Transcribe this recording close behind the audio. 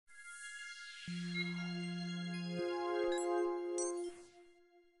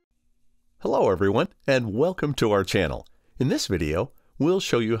Hello everyone, and welcome to our channel. In this video, we'll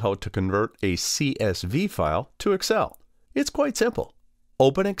show you how to convert a CSV file to Excel. It's quite simple.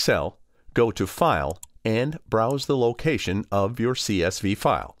 Open Excel, go to File, and browse the location of your CSV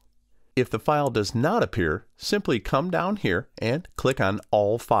file. If the file does not appear, simply come down here and click on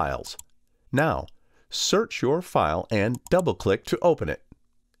All Files. Now, search your file and double-click to open it.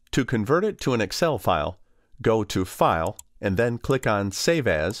 To convert it to an Excel file, go to File, and then click on Save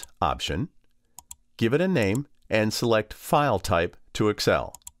As option, give it a name, and select File Type to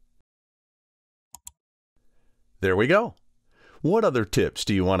Excel. There we go. What other tips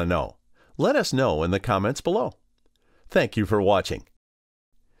do you want to know? Let us know in the comments below. Thank you for watching.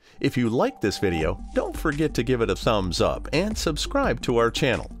 If you like this video, don't forget to give it a thumbs up and subscribe to our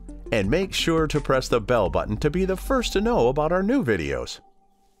channel. And make sure to press the bell button to be the first to know about our new videos.